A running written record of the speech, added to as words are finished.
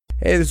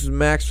Hey, this is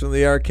Max from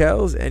the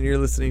Arkells, and you're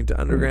listening to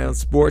Underground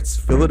Sports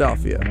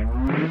Philadelphia.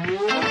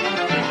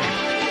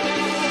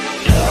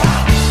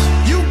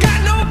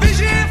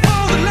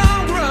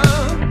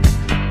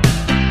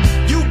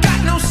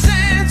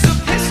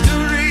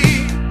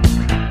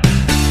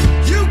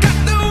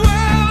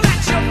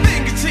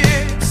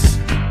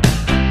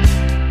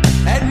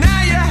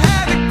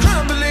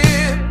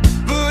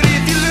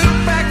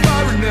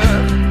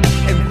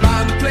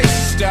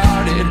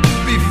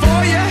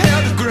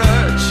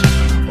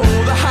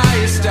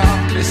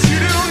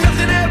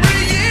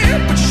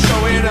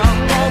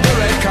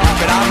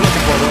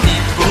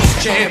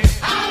 Champ.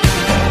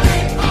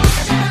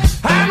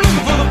 I'm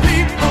looking for the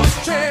people's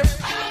champ.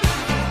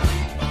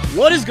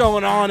 What is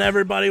going on,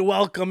 everybody?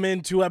 Welcome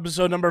into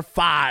episode number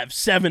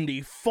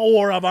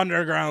 574 of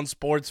Underground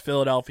Sports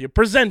Philadelphia,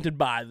 presented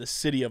by the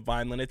City of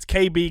Vineland. It's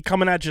KB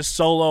coming at you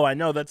solo. I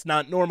know that's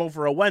not normal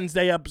for a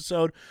Wednesday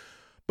episode,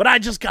 but I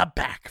just got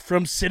back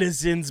from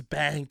Citizens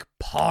Bank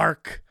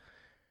Park.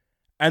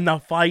 And the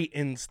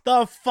Fightins.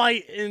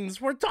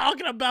 We're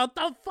talking about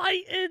the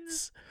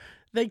Fightins.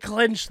 They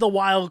clinched the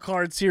wild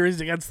card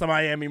series against the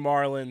Miami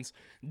Marlins.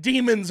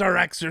 Demons are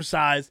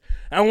exercised,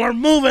 and we're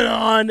moving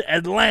on.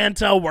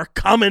 Atlanta, we're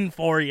coming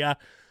for you.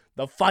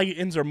 The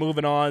Fightins are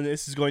moving on.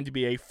 This is going to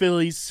be a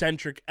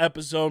Phillies-centric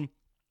episode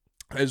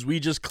as we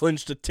just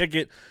clinched a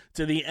ticket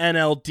to the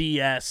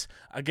NLDS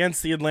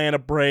against the Atlanta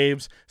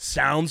Braves.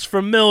 Sounds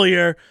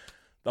familiar.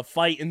 The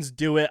Fightins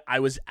do it. I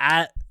was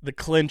at the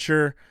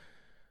clincher.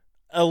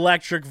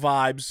 Electric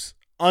vibes.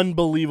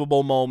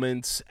 Unbelievable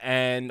moments,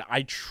 and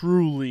I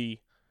truly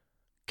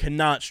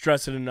cannot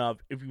stress it enough.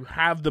 If you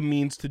have the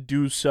means to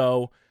do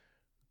so,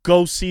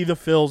 go see the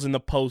Phils in the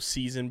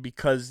postseason,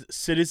 because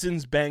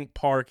Citizens Bank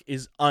Park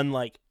is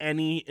unlike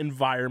any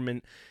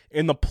environment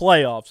in the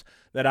playoffs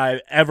that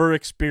I've ever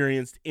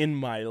experienced in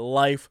my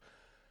life.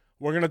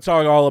 We're going to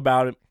talk all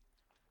about it.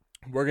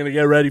 We're going to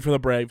get ready for the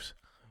Braves.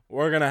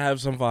 We're going to have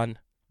some fun.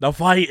 The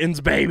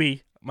Fightins,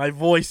 baby. My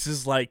voice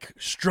is like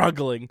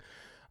struggling.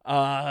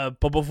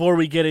 But before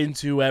we get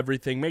into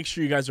everything, make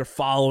sure you guys are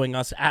following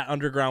us at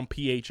Underground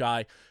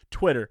PHI,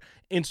 Twitter,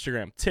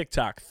 Instagram,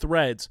 TikTok,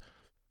 Threads,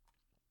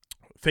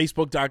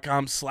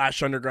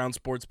 Facebook.com/Underground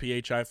Sports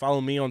PHI. Follow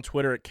me on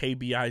Twitter at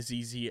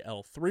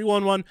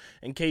KBIZZL311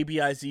 and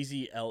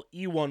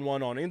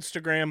KBIZZLE11 on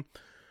Instagram.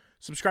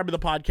 Subscribe to the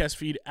podcast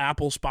feed,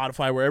 Apple,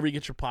 Spotify, wherever you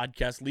get your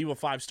podcast. Leave a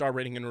 5-star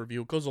rating and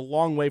review. It goes a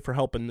long way for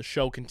helping the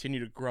show continue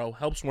to grow,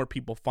 helps more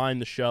people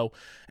find the show.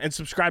 And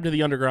subscribe to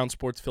the Underground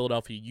Sports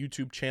Philadelphia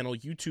YouTube channel,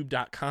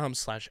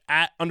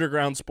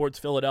 youtube.com/@Underground Sports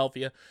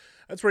Philadelphia.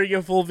 That's where you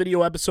get full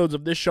video episodes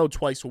of this show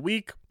twice a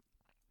week.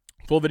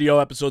 Full video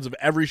episodes of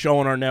every show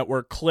on our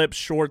network, clips,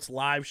 shorts,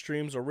 live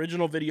streams,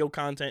 original video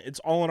content.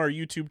 It's all on our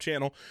YouTube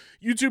channel,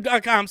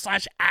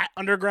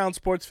 youtube.com/@Underground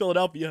Sports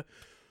Philadelphia.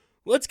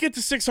 Let's get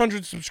to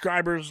 600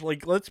 subscribers.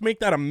 Let's make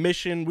that a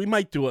mission. We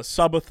might do a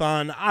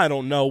subathon. I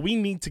don't know. We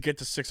need to get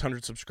to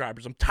 600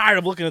 subscribers. I'm tired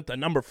of looking at the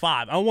number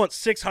 5. I want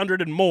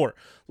 600 and more.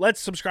 Let's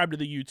subscribe to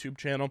the YouTube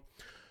channel.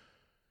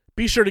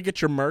 Be sure to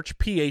get your merch,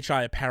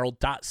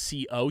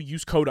 phiapparel.co.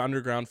 Use code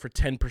UNDERGROUND for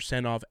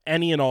 10% off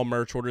any and all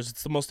merch orders.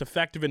 It's the most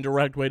effective and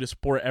direct way to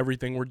support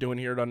everything we're doing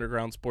here at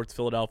Underground Sports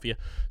Philadelphia.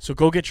 So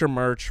go get your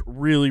merch.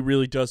 Really,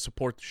 really does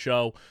support the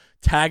show.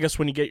 Tag us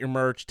when you get your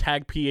merch.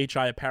 Tag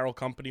PHI Apparel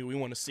Company. We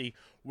want to see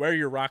where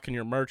you're rocking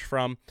your merch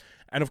from.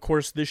 And, of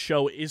course, this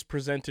show is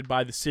presented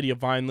by the City of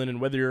Vineland. And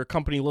whether you're a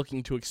company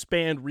looking to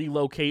expand,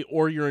 relocate,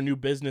 or you're a new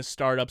business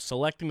startup,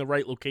 selecting the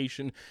right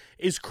location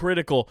is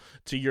critical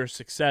to your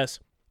success.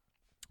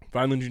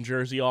 Vineland, New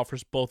Jersey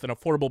offers both an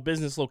affordable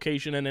business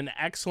location and an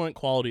excellent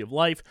quality of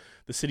life.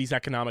 The city's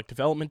economic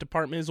development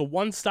department is a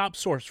one-stop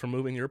source for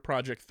moving your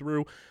project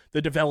through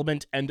the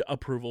development and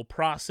approval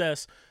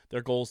process.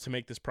 Their goal is to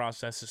make this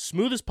process as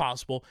smooth as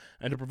possible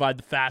and to provide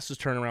the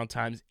fastest turnaround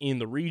times in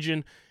the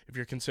region. If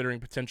you're considering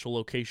potential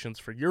locations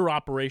for your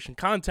operation,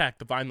 contact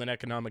the Vineland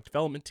Economic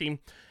Development Team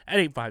at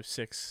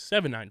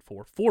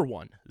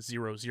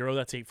 856-794-4100.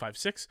 That's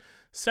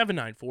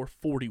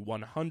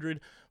 856-794-4100.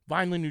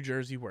 Vineland, New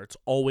Jersey, where it's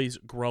always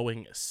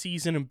growing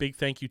season. And big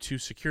thank you to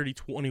Security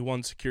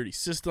 21 Security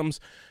Systems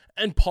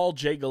and Paul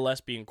J.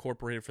 Gillespie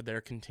Incorporated for their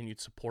continued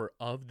support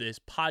of this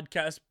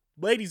podcast.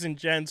 Ladies and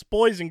gents,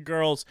 boys and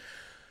girls,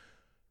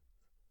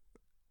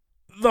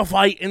 the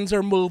Fightins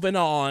are moving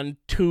on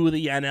to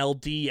the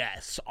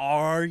NLDS.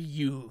 Are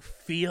you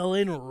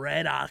feeling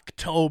Red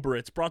October?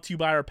 It's brought to you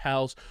by our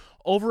pals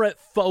over at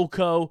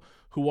FOCO,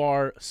 who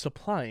are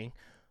supplying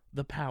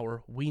the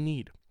power we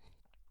need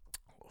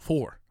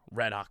for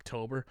Red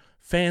October.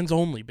 Fans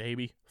only,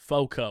 baby.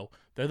 FOCO.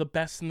 They're the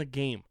best in the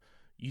game.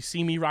 You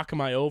see me rocking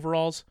my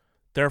overalls?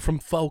 They're from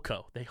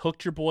FOCO. They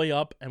hooked your boy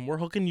up, and we're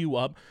hooking you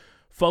up.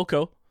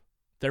 FOCO,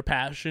 their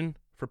passion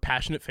for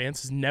passionate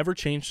fans has never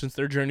changed since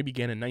their journey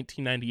began in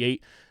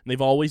 1998, and they've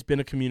always been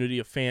a community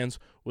of fans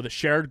with a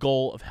shared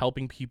goal of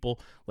helping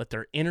people let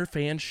their inner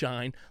fan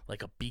shine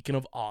like a beacon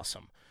of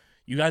awesome.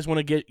 You guys want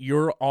to get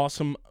your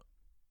awesome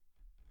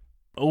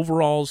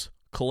overalls,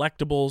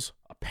 collectibles,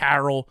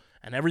 apparel,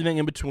 and everything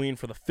in between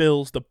for the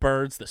Phils, the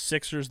Birds, the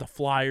Sixers, the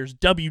Flyers,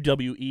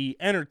 WWE,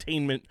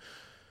 entertainment,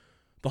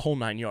 the whole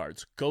 9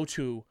 yards. Go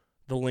to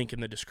the link in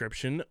the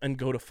description and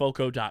go to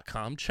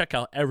foco.com. Check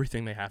out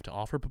everything they have to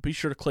offer, but be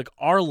sure to click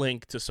our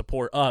link to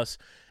support us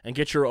and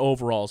get your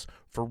overalls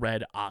for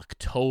Red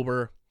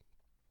October.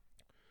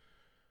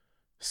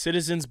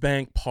 Citizens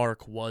Bank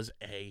Park was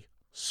a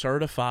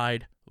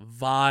certified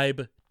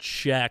vibe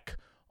check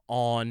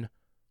on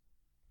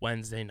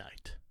Wednesday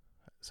night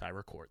as I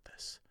record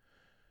this.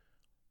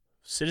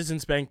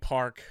 Citizens Bank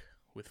Park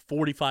with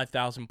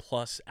 45,000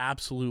 plus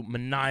absolute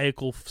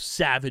maniacal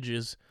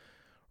savages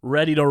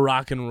ready to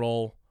rock and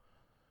roll.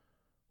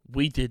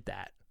 We did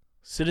that.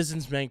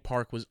 Citizens Bank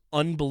Park was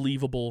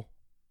unbelievable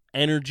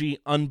energy,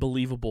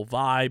 unbelievable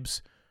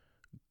vibes,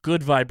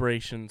 good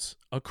vibrations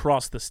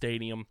across the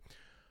stadium.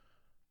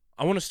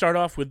 I want to start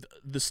off with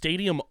the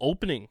stadium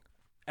opening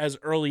as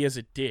early as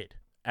it did.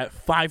 At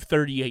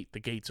 5:38, the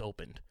gates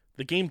opened.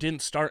 The game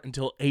didn't start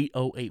until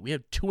 8:08. We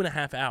had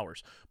 2.5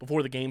 hours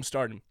before the game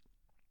started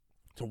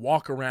to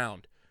walk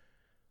around,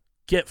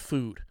 get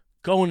food,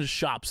 go into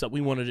shops that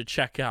we wanted to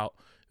check out.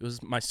 It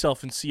was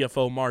myself and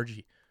CFO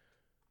Margie.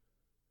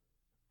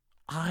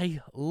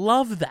 I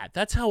love that.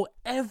 That's how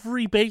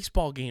every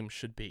baseball game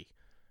should be.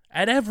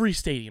 At every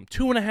stadium,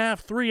 2.5,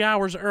 3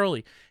 hours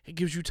early. It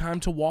gives you time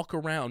to walk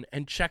around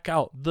and check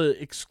out the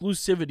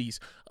exclusivities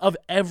of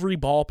every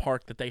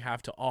ballpark that they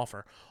have to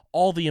offer.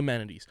 All the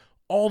amenities,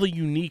 all the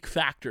unique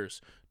factors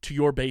to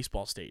your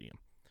baseball stadium.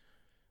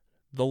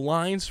 The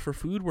lines for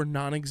food were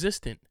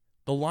non-existent.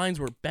 The lines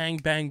were bang,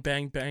 bang,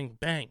 bang, bang,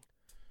 bang.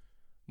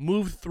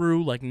 Moved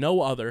through like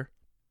no other,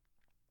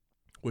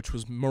 which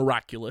was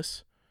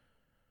miraculous.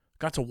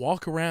 Got to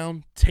walk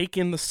around, take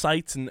in the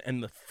sights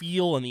and the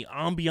feel and the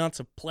ambiance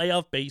of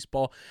playoff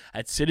baseball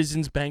at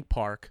Citizens Bank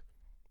Park.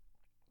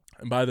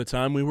 And by the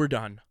time we were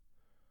done,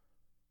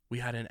 we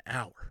had an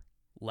hour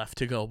left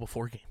to go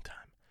before game time.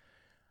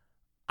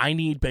 I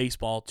need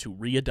baseball to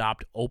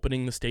readopt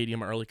opening the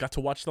stadium early. Got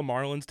to watch the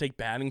Marlins take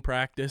batting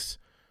practice.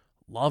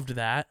 Loved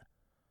that.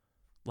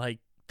 Like,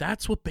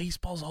 that's what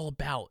baseball's all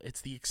about.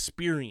 It's the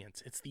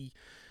experience. It's the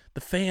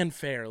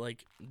fanfare.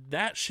 Like,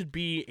 that should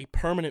be a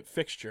permanent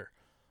fixture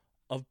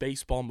of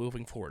baseball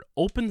moving forward.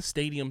 Open the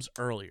stadiums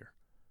earlier.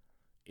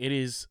 It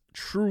is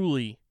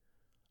truly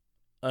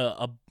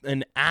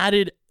an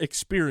added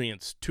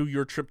experience to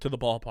your trip to the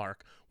ballpark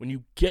when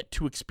you get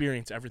to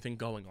experience everything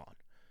going on.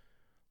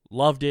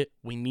 Loved it.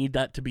 We need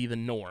that to be the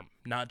norm,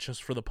 not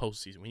just for the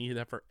postseason. We need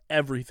that for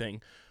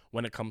everything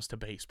when it comes to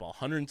baseball.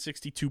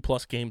 162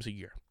 plus games a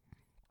year.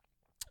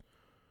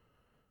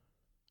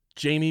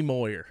 Jamie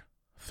Moyer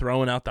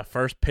throwing out the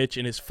first pitch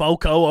in his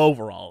Foco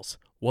overalls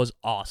was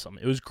awesome.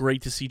 It was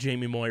great to see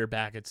Jamie Moyer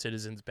back at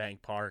Citizens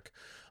Bank Park.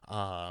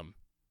 When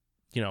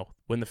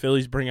the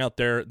Phillies bring out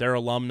their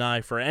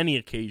alumni for any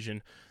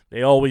occasion,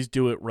 they always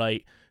do it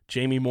right.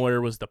 Jamie Moyer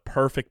was the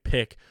perfect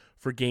pick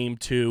for Game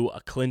 2,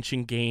 a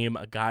clinching game,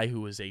 a guy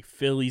who is a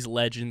Phillies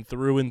legend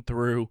through and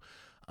through.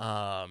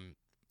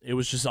 It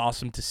was just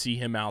awesome to see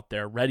him out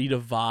there, ready to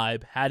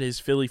vibe, had his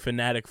Philly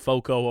Fanatic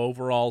Foco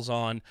overalls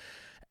on,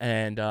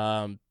 and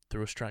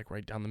threw a strike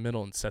right down the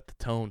middle and set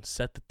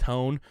the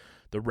tone.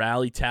 The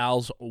rally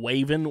towels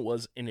waving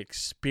was an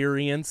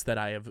experience that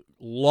I have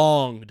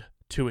longed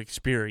to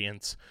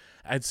experience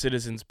at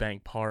Citizens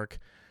Bank Park,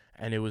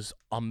 and it was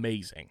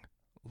amazing.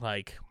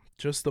 Like,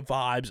 just the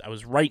vibes. I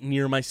was right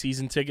near my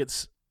season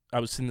tickets.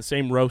 I was in the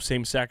same row,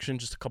 same section,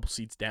 just a couple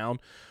seats down.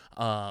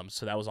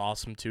 So that was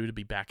awesome, too, to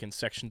be back in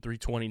Section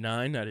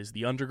 329. That is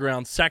the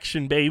underground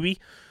section,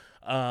 baby.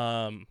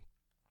 But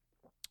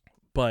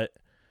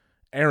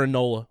Aaron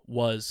Nola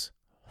was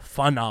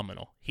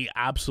phenomenal. He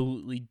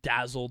absolutely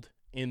dazzled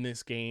in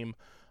this game.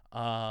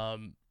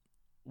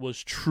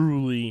 Was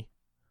truly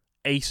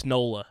Ace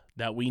Nola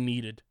that we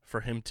needed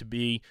for him to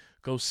be.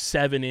 Go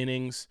 7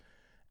 innings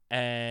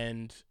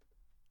and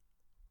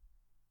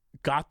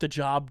got the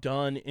job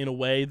done in a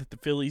way that the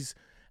Phillies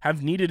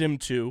have needed him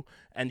to,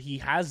 and he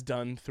has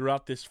done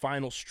throughout this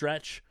final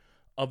stretch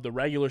of the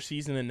regular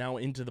season and now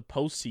into the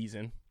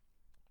postseason,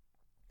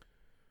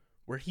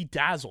 where he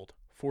dazzled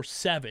for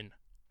 7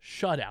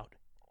 shutout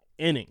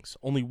innings.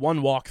 Only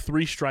 1 walk,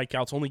 3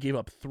 strikeouts, only gave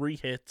up 3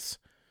 hits.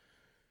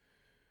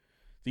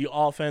 The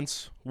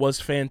offense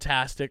was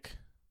fantastic.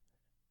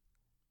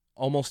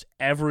 Almost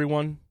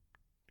everyone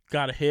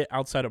got a hit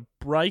outside of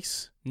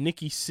Bryce,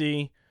 Nicky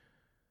C.,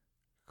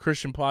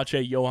 Christian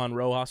Pache, Johan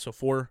Rojas, so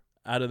 4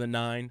 out of the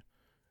 9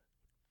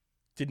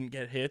 didn't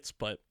get hits,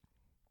 but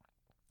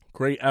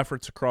great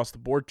efforts across the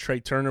board. Trey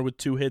Turner with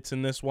 2 hits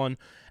in this one.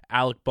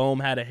 Alec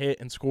Boehm had a hit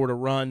and scored a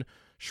run.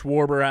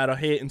 Schwarber had a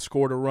hit and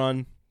scored a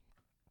run.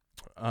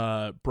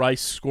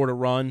 Bryce scored a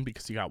run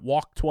because he got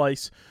walked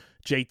twice.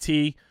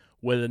 JT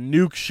with a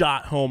nuke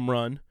shot home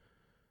run.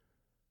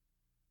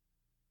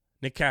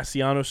 Nick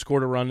Castellanos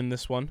scored a run in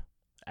this one,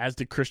 as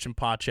did Christian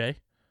Pache.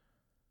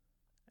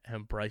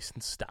 And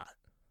Bryson Stott.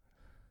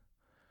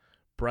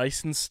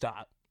 Bryson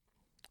Stott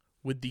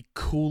with the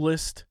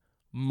coolest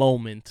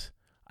moment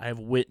I have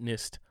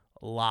witnessed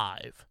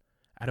live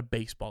at a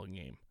baseball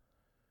game,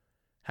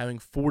 having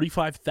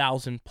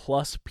 45,000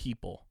 plus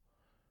people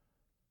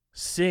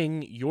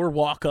sing your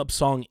walk-up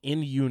song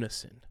in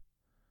unison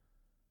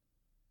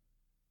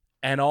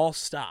and all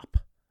stop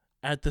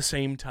at the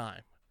same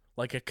time,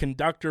 like a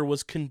conductor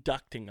was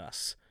conducting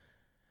us,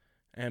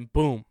 and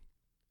boom,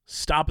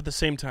 stop at the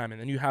same time, and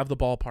then you have the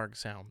ballpark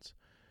sounds.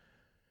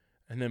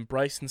 And then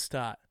Bryson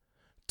Stott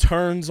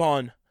turns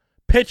on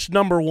pitch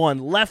number 1,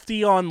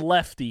 lefty on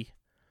lefty,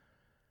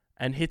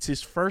 and hits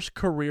his first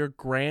career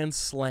grand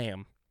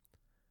slam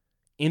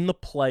in the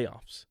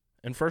playoffs,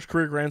 and first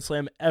career grand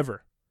slam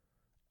ever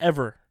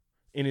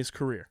in his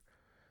career.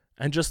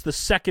 And just the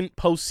second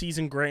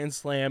postseason grand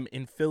slam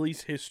in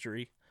Phillies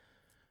history.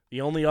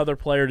 The only other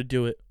player to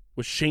do it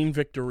was Shane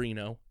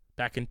Victorino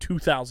back in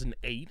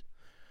 2008.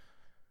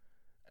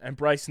 And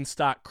Bryson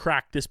Stott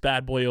cracked this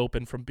bad boy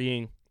open from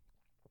being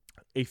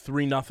a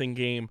 3-0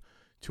 game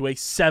to a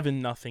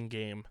 7-0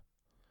 game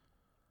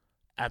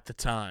at the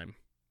time.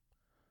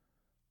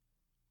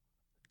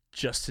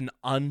 Just an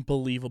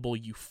unbelievable,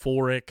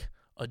 euphoric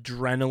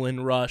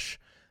adrenaline rush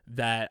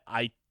that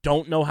I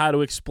don't know how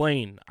to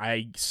explain.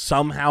 I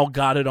somehow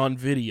got it on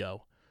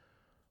video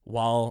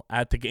while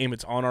at the game.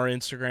 It's on our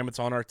Instagram. It's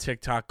on our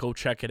TikTok. Go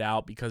check it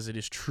out because it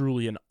is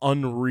truly an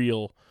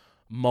unreal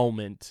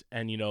moment.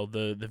 And, you know,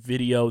 the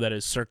video that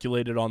is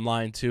circulated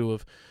online, too,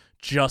 of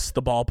just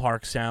the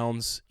ballpark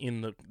sounds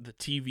in the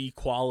TV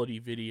quality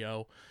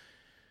video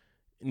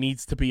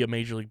needs to be a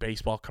Major League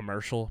Baseball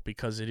commercial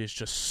because it is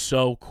just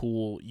so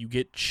cool. You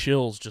get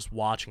chills just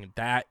watching it.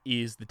 That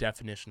is the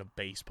definition of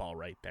baseball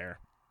right there.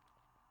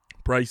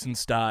 Bryson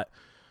Stott,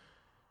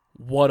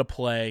 what a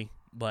play.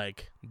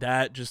 Like,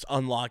 that just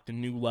unlocked a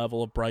new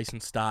level of Bryson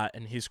Stott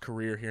and his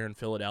career here in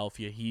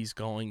Philadelphia.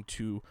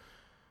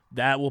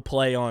 That will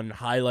play on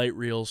highlight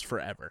reels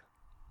forever.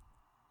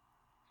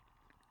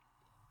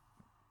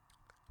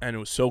 And it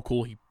was so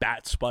cool. He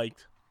bat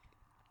spiked.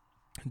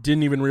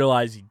 Didn't even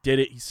realize he did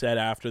it, he said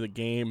after the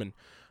game. And,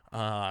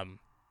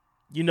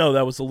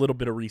 that was a little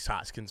bit of Reese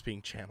Hoskins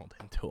being channeled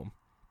into him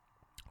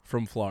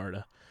from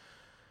Florida.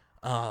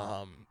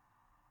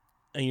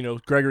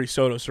 Gregory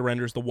Soto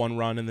surrenders the 1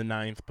 run in the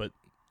 9th, but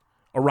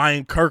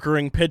Orion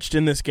Kerkering pitched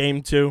in this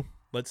game too.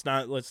 Let's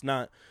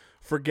not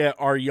forget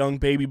our young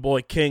baby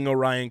boy king,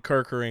 Orion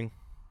Kerkering,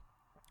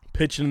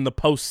 pitching in the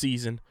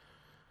postseason.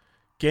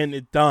 Getting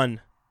it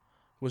done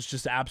was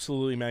just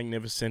absolutely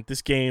magnificent.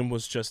 This game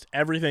was just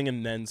everything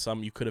and then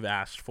some you could have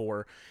asked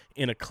for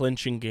in a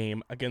clinching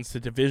game against a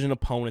division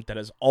opponent that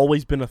has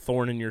always been a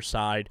thorn in your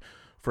side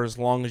for as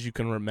long as you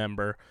can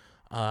remember.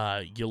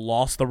 You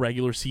lost the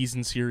regular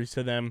season series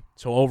to them.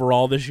 So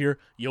overall this year,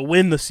 you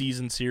win the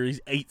season series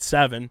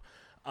 8-7.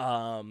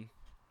 And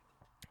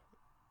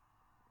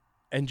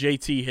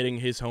JT hitting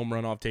his home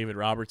run off David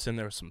Robertson.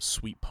 There was some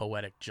sweet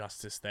poetic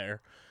justice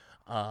there.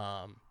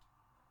 But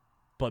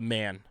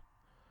man,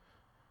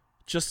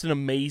 just an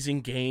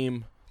amazing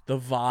game. The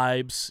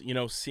vibes,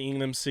 seeing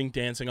them sing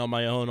Dancing on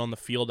My Own on the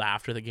field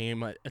after the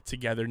game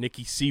together.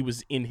 Nikki C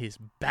was in his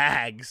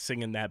bag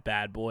singing that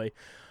bad boy.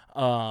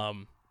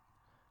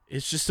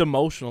 It's just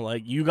emotional.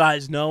 Like, you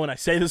guys know, and I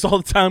say this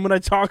all the time when I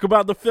talk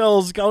about the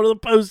Phils, go to the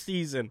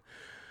postseason.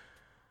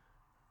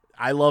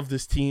 I love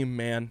this team,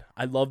 man.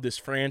 I love this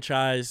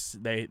franchise.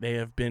 They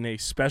have been a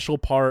special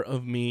part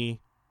of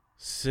me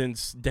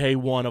since day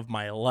one of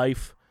my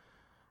life.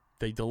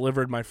 They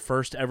delivered my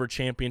first ever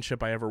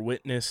championship I ever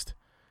witnessed.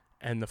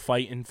 And the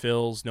Fightin'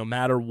 Phils, no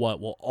matter what,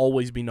 will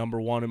always be number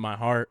one in my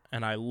heart.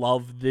 And I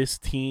love this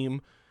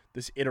team,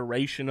 this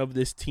iteration of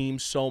this team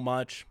so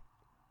much.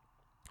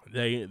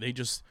 They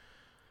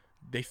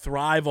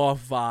thrive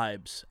off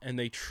vibes, and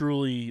they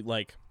truly,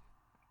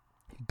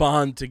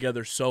 bond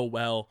together so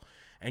well.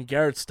 And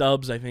Garrett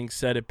Stubbs, I think,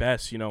 said it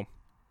best,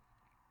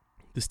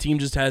 this team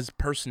just has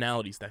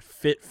personalities that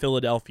fit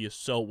Philadelphia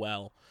so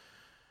well.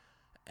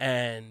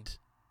 And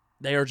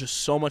they are just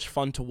so much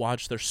fun to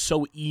watch. They're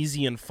so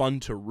easy and fun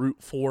to root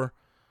for.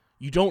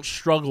 You don't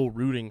struggle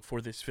rooting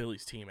for this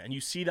Phillies team. And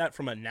you see that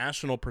from a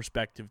national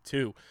perspective,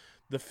 too.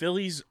 The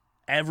Phillies,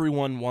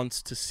 everyone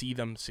wants to see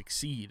them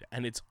succeed.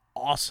 And it's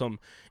awesome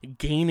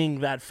gaining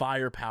that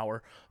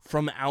firepower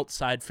from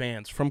outside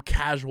fans, from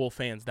casual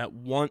fans that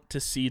want to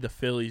see the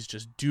Phillies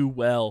just do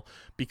well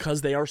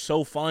because they are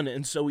so fun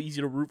and so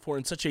easy to root for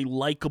and such a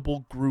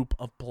likable group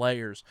of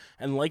players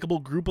and likable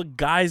group of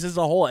guys as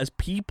a whole, as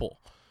people.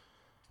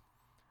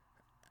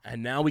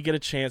 And now we get a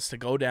chance to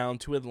go down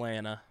to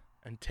Atlanta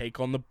and take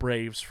on the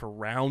Braves for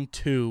round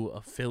 2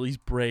 of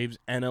Phillies-Braves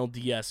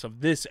NLDS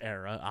of this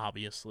era,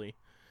 obviously.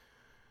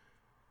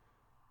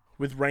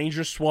 With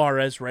Ranger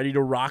Suarez ready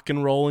to rock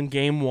and roll in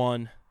Game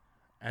 1.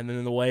 And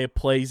then the way it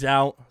plays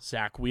out,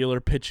 Zach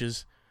Wheeler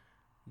pitches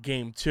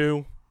Game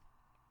 2.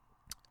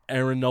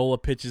 Aaron Nola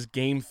pitches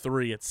Game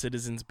 3 at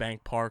Citizens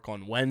Bank Park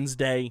on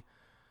Wednesday.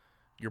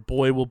 Your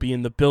boy will be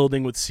in the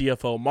building with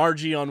CFO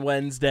Margie on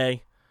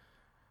Wednesday.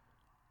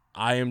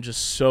 I am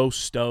just so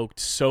stoked,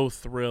 so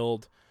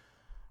thrilled.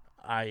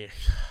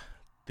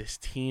 This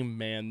team,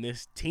 man,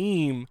 this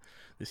team,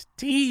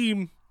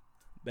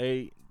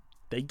 they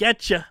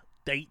get you.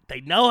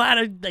 They know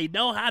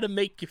how to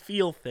make you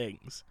feel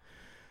things.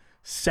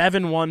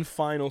 7-1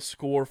 final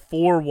score,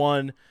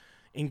 4-1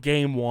 in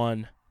game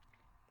 1.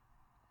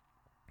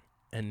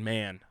 And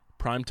man,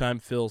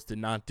 primetime Phils did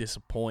not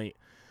disappoint.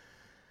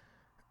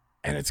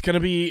 And it's gonna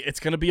be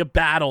a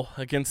battle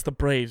against the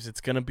Braves.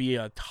 It's gonna be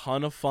a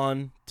ton of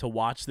fun to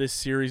watch this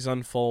series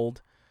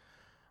unfold.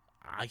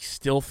 I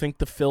still think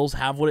the Phils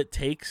have what it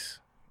takes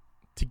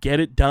to get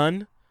it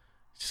done.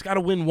 Just got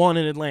to win one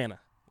in Atlanta.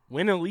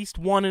 Win at least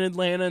one in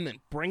Atlanta and then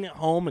bring it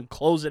home and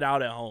close it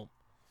out at home.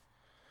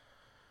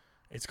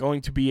 It's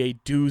going to be a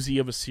doozy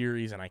of a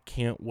series, and I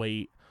can't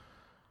wait.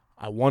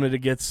 I wanted to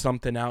get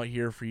something out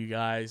here for you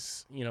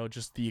guys,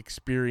 just the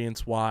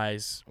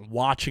experience-wise,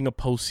 watching a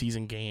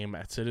postseason game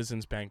at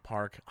Citizens Bank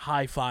Park,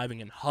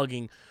 high-fiving and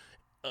hugging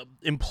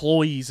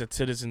employees at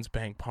Citizens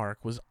Bank Park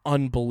was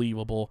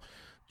unbelievable.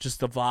 Just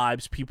the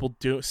vibes, people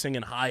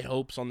singing High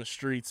Hopes on the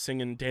streets,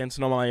 singing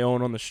Dancing on My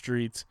Own on the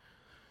streets.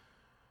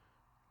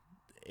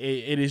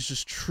 It is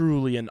just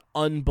truly an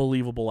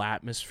unbelievable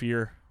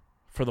atmosphere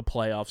for the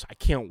playoffs. I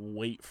can't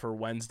wait for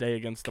Wednesday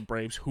against the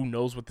Braves. Who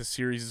knows what the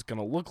series is going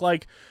to look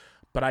like,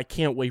 but I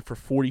can't wait for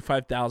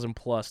 45,000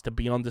 plus to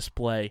be on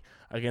display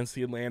against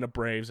the Atlanta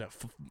Braves at,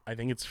 I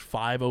think it's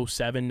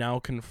 5:07 now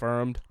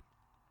confirmed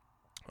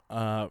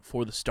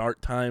for the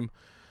start time.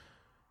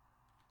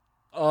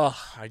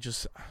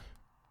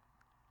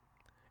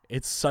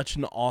 It's such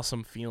an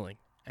awesome feeling.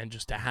 And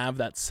just to have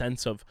that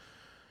sense of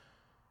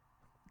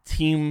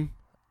team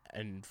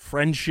and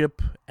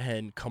friendship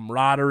and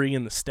camaraderie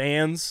in the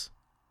stands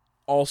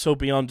also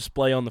be on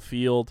display on the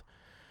field.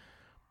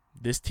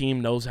 This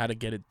team knows how to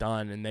get it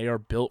done, and they are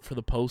built for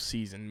the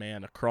postseason,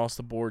 man, across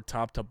the board,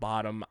 top to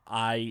bottom.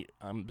 I'm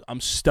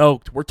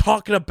stoked. We're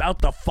talking about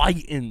the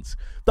Fight-ins.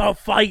 The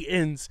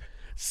Fight-ins.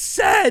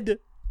 Said.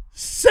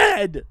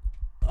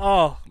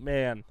 Oh,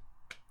 man.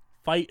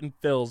 Fightin'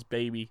 Phils,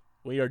 baby.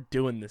 We are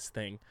doing this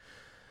thing.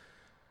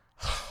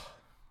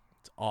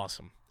 It's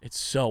awesome. It's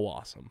so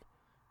awesome.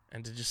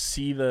 And to just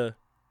see the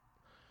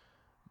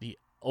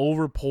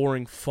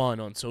overpouring fun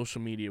on social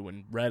media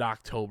when Red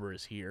October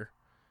is here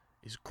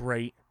is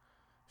great.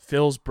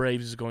 Phils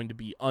Braves is going to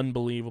be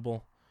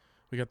unbelievable.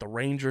 We got the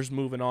Rangers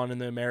moving on in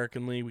the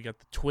American League. We got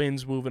the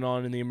Twins moving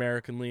on in the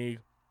American League.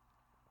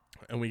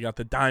 And we got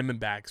the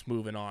Diamondbacks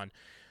moving on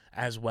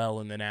as well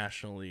in the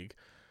National League.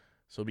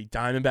 So it'll be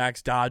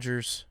Diamondbacks,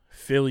 Dodgers,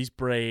 Phillies,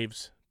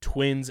 Braves,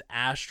 Twins,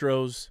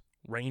 Astros,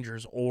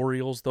 Rangers,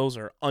 Orioles. Those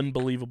are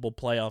unbelievable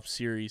playoff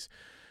series.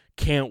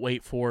 Can't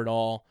wait for it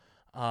all.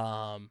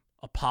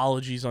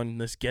 Apologies on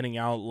this getting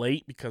out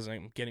late because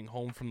I'm getting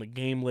home from the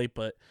game late,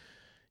 but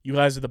you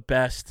guys are the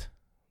best.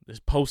 This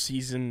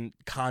postseason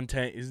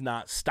content is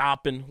not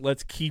stopping.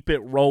 Let's keep it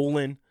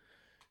rolling,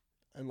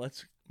 and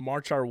let's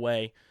march our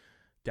way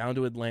down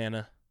to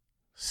Atlanta,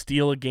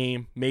 steal a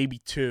game, maybe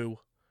two,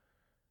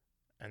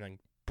 and then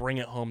bring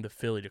it home to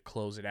Philly to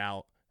close it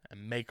out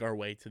and make our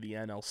way to the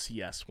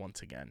NLCS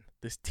once again.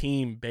 This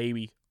team,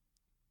 baby.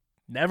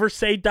 Never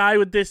say die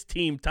with this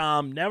team,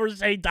 Tom. Never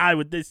say die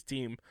with this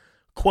team.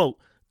 Quote,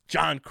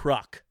 John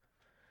Kruk.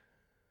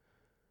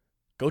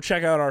 Go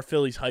check out our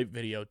Phillies hype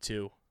video,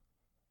 too.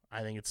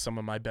 I think it's some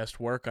of my best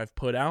work I've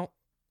put out.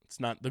 It's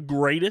not the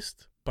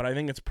greatest, but I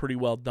think it's pretty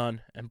well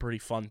done and pretty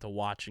fun to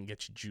watch and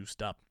get you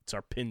juiced up. It's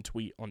our pinned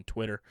tweet on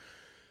Twitter.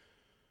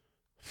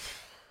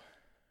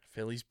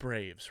 Phillies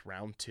Braves,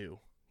 round 2.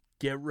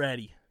 Get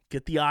ready.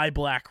 Get the eye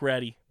black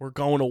ready. We're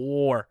going to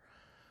war.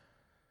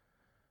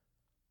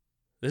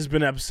 This has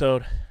been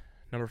episode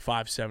number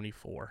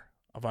 574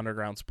 of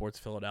Underground Sports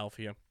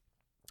Philadelphia.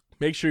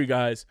 Make sure you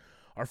guys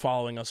are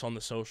following us on the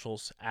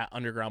socials at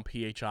Underground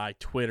PHI,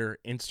 Twitter,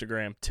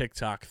 Instagram,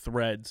 TikTok,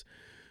 Threads,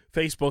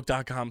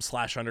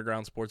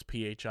 Facebook.com/Underground Sports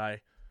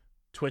PHI,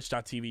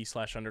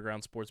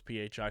 Twitch.tv/Underground Sports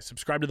PHI.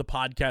 Subscribe to the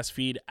podcast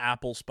feed,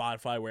 Apple,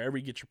 Spotify, wherever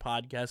you get your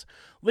podcasts.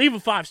 Leave a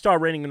 5-star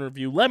rating and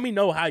review. Let me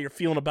know how you're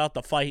feeling about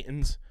the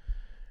Fight-ins.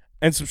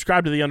 And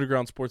subscribe to the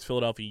Underground Sports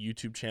Philadelphia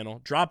YouTube channel.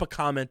 Drop a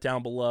comment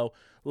down below.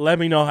 Let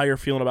me know how you're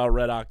feeling about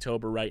Red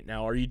October right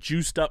now. Are you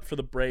juiced up for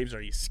the Braves?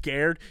 Are you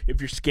scared? If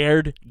you're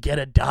scared, get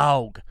a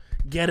dog.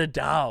 Get a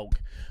dog.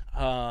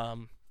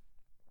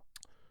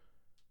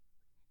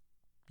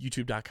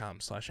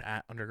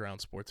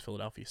 YouTube.com/@Underground Sports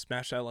Philadelphia.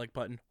 Smash that like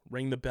button.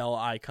 Ring the bell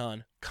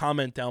icon.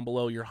 Comment down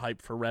below your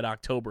hype for Red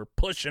October.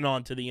 Pushing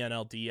on to the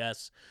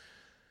NLDS.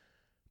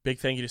 Big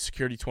thank you to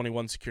Security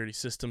 21 Security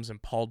Systems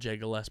and Paul J.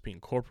 Gillespie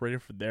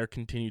Incorporated for their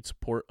continued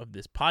support of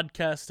this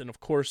podcast. And, of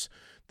course,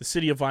 the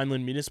City of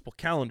Vineland Municipal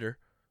Calendar,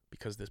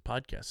 because this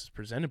podcast is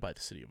presented by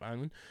the City of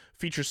Vineland,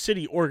 features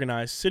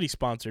city-organized,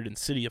 city-sponsored, and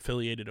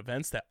city-affiliated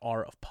events that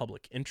are of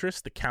public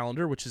interest. The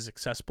calendar, which is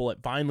accessible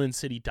at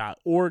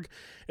vinelandcity.org,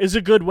 is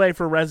a good way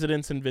for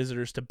residents and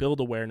visitors to build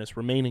awareness,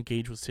 remain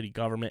engaged with city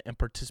government, and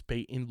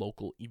participate in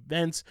local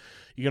events.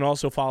 You can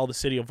also follow the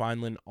City of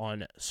Vineland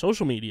on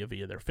social media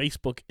via their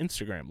Facebook,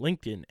 Instagram,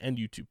 LinkedIn, and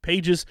YouTube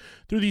pages.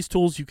 Through these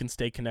tools, you can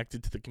stay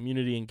connected to the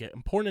community and get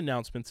important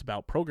announcements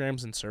about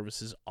programs and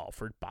services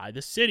offered by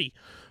the city.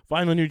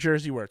 Vineland, New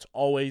Jersey, where sports,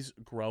 always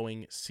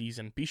growing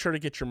season. Be sure to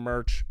get your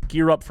merch.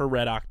 Gear up for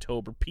Red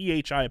October.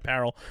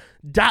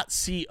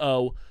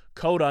 PHIapparel.co.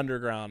 Code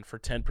Underground for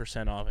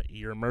 10% off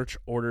your merch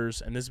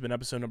orders. And this has been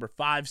episode number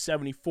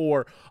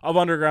 574 of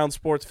Underground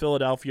Sports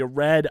Philadelphia.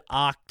 Red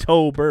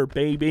October,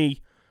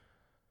 baby.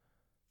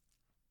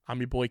 I'm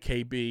your boy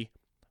KB.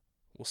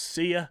 We'll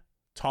see ya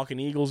talking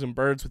Eagles and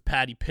Birds with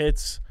Patty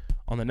Pitts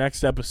on the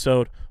next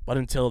episode. But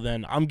until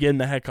then, I'm getting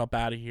the heck up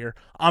out of here.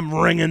 I'm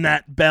ringing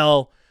that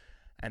bell,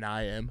 and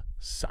I am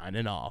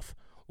signing off.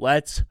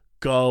 Let's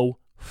go,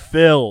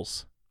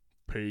 Phils.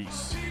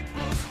 Peace.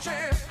 People's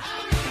champ.